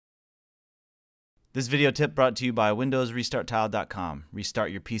This video tip brought to you by WindowsRestartTile.com.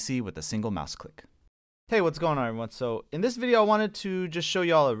 Restart your PC with a single mouse click. Hey, what's going on, everyone? So in this video, I wanted to just show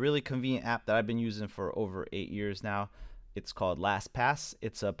y'all a really convenient app that I've been using for over 8 years now. It's called LastPass.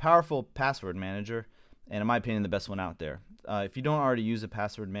 It's a powerful password manager, and in my opinion, the best one out there. If you don't already use a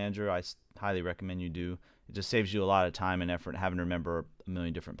password manager, I highly recommend you do. It just saves you a lot of time and effort having to remember a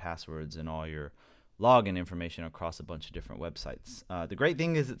million different passwords and all your login information across a bunch of different websites. The great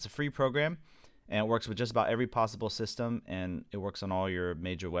thing is it's a free program, and it works with just about every possible system, and it works on all your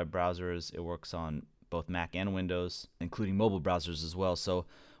major web browsers. It works on both Mac and Windows, including mobile browsers as well. So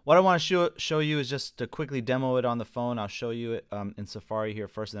what I want to show you is just to quickly demo it on the phone. I'll show you it in Safari here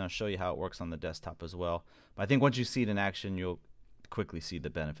first, and then I'll show you how it works on the desktop as well. But I think once you see it in action, you'll quickly see the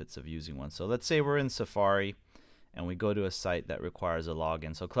benefits of using one. So let's say we're in Safari, and we go to a site that requires a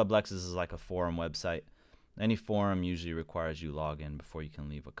login. So Club Lexus is like a forum website. Any forum usually requires you log in before you can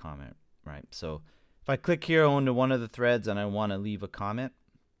leave a comment. Right, so if I click here onto one of the threads and I want to leave a comment,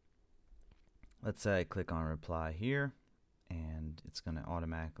 let's say I click on reply here, and it's going to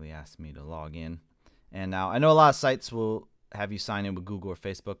automatically ask me to log in. And now I know a lot of sites will have you sign in with Google or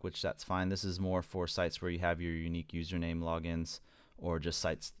Facebook, which that's fine. This is more for sites where you have your unique username logins, or just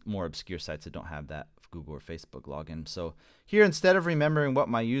sites, more obscure sites that don't have that Google or Facebook login. So here, instead of remembering what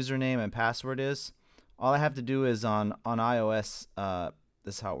my username and password is, all I have to do is on iOS,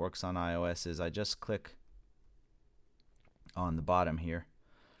 this is how it works on iOS, is I just click on the bottom here.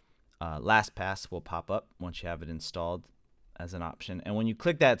 LastPass will pop up once you have it installed as an option. And when you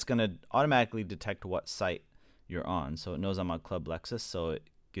click that, it's going to automatically detect what site you're on. So it knows I'm on Club Lexus, so it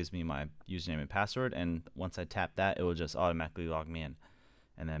gives me my username and password. And once I tap that, it will just automatically log me in.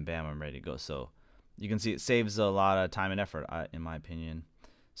 And then bam, I'm ready to go. So you can see it saves a lot of time and effort, in my opinion.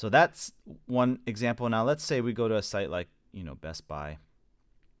 So that's one example. Now let's say we go to a site like, Best Buy.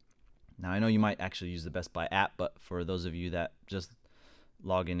 Now, I know you might actually use the Best Buy app, but for those of you that just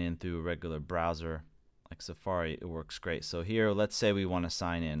logging in through a regular browser like Safari, it works great. So here, let's say we want to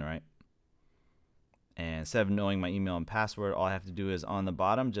sign in, right? And instead of knowing my email and password, all I have to do is on the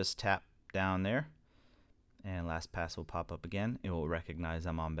bottom, just tap down there, and LastPass will pop up again. It will recognize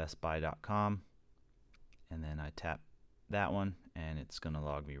I'm on bestbuy.com, and then I tap that one, and it's going to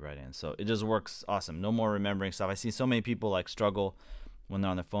log me right in. So it just works awesome. No more remembering stuff. I see so many people struggle when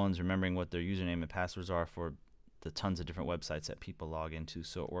they're on their phones remembering what their username and passwords are for the tons of different websites that people log into,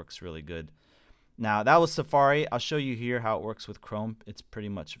 so it works really good. Now, that was Safari. I'll show you here how it works with Chrome. It's pretty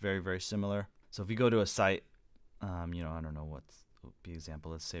much very, very similar. So if you go to a site, I don't know what would be an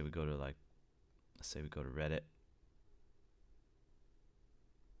example. Let's say we go to Reddit.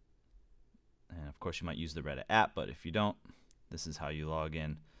 And of course you might use the Reddit app, but if you don't, this is how you log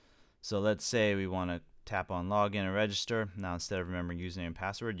in. So let's say we want to tap on login and register. Now, instead of remembering username and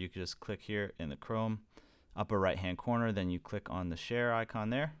password, you can just click here in the Chrome upper right hand corner, then you click on the share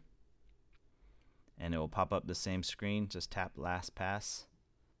icon there, and it will pop up the same screen. Just tap LastPass,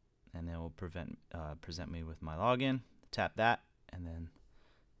 and then it will present me with my login. Tap that, and then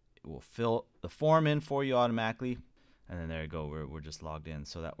it will fill the form in for you automatically, and then there you go, we're just logged in.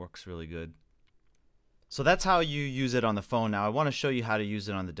 So that works really good. So that's how you use it on the phone. Now I want to show you how to use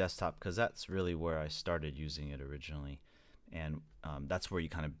it on the desktop, because that's really where I started using it originally, and that's where you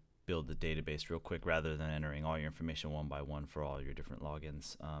kind of build the database real quick rather than entering all your information one by one for all your different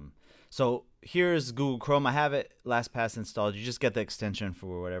logins. So here's Google Chrome. I have it LastPass installed. You just get the extension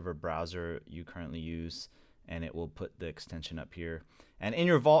for whatever browser you currently use, and it will put the extension up here. And in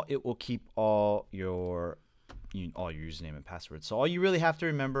your vault, it will keep all your username and password. So all you really have to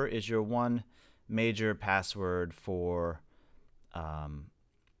remember is your one major password for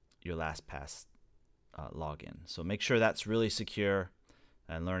your LastPass login. So make sure that's really secure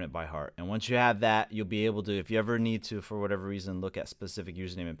and learn it by heart. And once you have that, you'll be able to, if you ever need to, for whatever reason, look at specific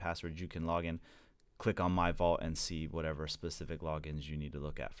username and passwords, you can log in, click on My Vault, and see whatever specific logins you need to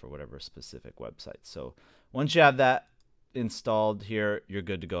look at for whatever specific website. So once you have that installed here, you're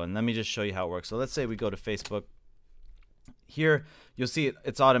good to go. And let me just show you how it works. So let's say we go to Facebook. Here, you'll see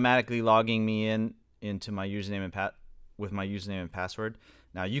it's automatically logging me into my username and with my username and password.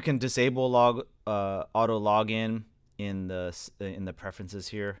 Now you can disable auto login in the preferences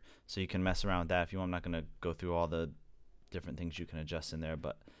here, so you can mess around with that if you want. I'm not going to go through all the different things you can adjust in there,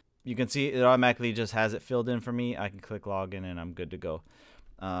 but you can see it automatically just has it filled in for me. I can click login and I'm good to go.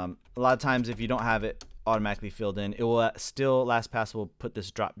 A lot of times if you don't have it automatically filled in, it will still, LastPass will put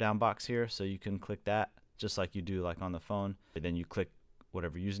this drop down box here, so you can click that just like you do on the phone, and then you click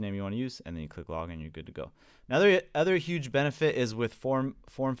whatever username you want to use, and then you click login, you're good to go. Now, other huge benefit is with form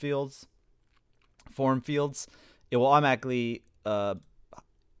fields. It will automatically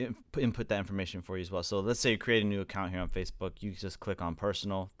input that information for you as well. So let's say you create a new account here on Facebook. You just click on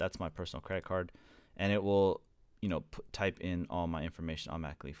personal. That's my personal credit card, and it will, type in all my information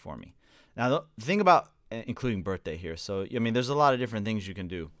automatically for me. Now the thing about including birthday here. So I mean, there's a lot of different things you can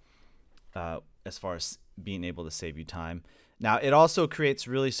do as far as being able to save you time. Now it also creates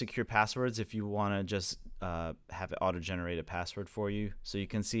really secure passwords if you want to just have it auto-generate a password for you. So you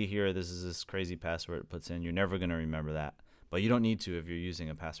can see here, this is this crazy password it puts in. You're never going to remember that, but you don't need to if you're using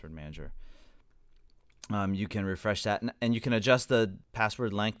a password manager. You can refresh that, and you can adjust the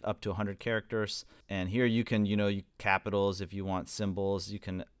password length up to 100 characters. And here you can, capitals if you want, symbols. You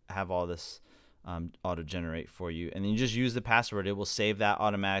can have all this auto-generate for you, and then you just use the password. It will save that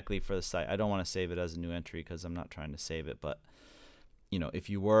automatically for the site. I don't want to save it as a new entry because I'm not trying to save it, but if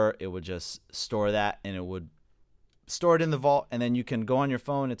you were, it would just store that, and it would store it in the vault, and then you can go on your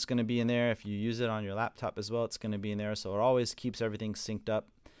phone. It's going to be in there. If you use it on your laptop as well, it's going to be in there. So it always keeps everything synced up.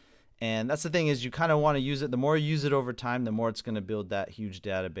 And that's the thing, is you kind of want to use it. The more you use it over time, the more it's going to build that huge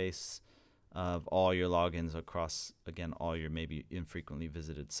database of all your logins across, again, all your maybe infrequently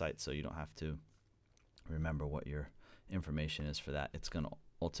visited sites, so you don't have to remember what your information is for that. It's going to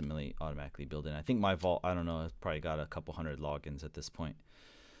ultimately automatically build in. I think my vault, I don't know, it's probably got a couple hundred logins at this point.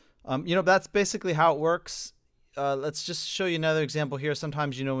 That's basically how it works. Let's just show you another example here.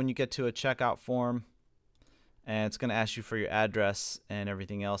 Sometimes, when you get to a checkout form, and it's going to ask you for your address and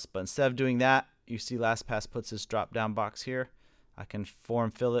everything else, but instead of doing that, you see LastPass puts this drop down box here. I can form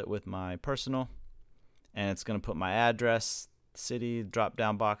fill it with my personal, and it's going to put my address, city, drop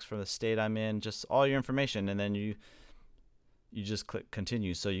down box for the state I'm in, just all your information, and then you just click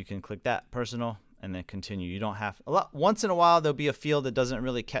continue. So you can click that personal and then continue. You don't have once in a while there'll be a field that doesn't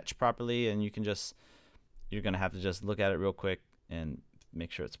really catch properly, and you're going to have to just look at it real quick and make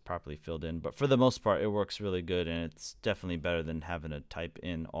sure it's properly filled in. But for the most part, it works really good, and it's definitely better than having to type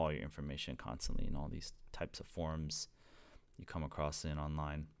in all your information constantly in all these types of forms you come across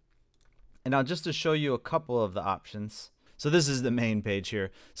online. And now just to show you a couple of the options. So this is the main page here.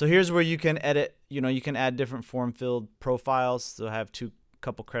 So here's where you can edit, you can add different form filled profiles. So I have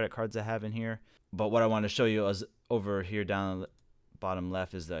couple credit cards I have in here. But what I want to show you is over here down the bottom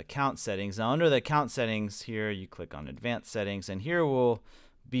left is the account settings. Now under the account settings here, you click on advanced settings, and here will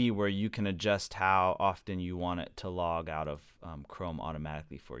be where you can adjust how often you want it to log out of Chrome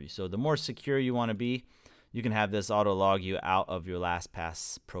automatically for you. So the more secure you want to be, you can have this auto log you out of your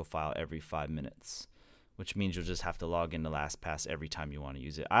LastPass profile every 5 minutes, which means you'll just have to log into LastPass every time you want to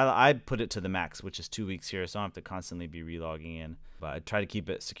use it. I put it to the max, which is 2 weeks here, so I don't have to constantly be relogging in. But I try to keep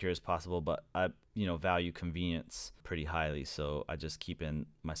it secure as possible, but I value convenience pretty highly, so I just keep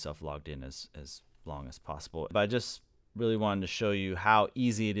myself logged in as long as possible. But I just really wanted to show you how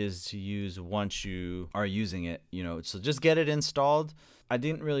easy it is to use once you are using it. So just get it installed. I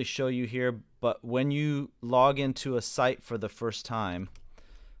didn't really show you here, but when you log into a site for the first time,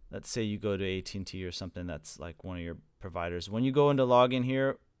 let's say you go to AT&T or something that's like one of your providers. When you go into login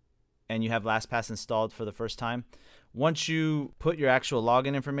here and you have LastPass installed for the first time, once you put your actual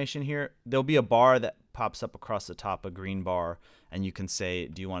login information here, there'll be a bar that pops up across the top, a green bar, and you can say,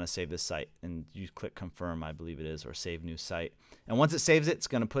 do you want to save this site? And you click confirm, I believe it is, or save new site. And once it saves it, it's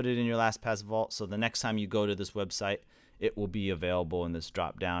going to put it in your LastPass vault. So the next time you go to this website, it will be available in this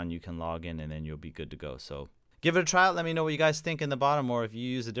drop down. You can log in, and then you'll be good to go. So give it a try out. Let me know what you guys think in the bottom, or if you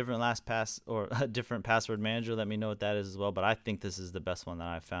use a different LastPass or a different password manager, let me know what that is as well. But I think this is the best one that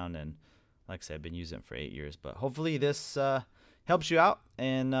I've found, and like I said, I've been using it for 8 years. But hopefully this helps you out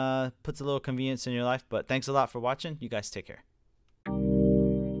and puts a little convenience in your life. But thanks a lot for watching. You guys take care.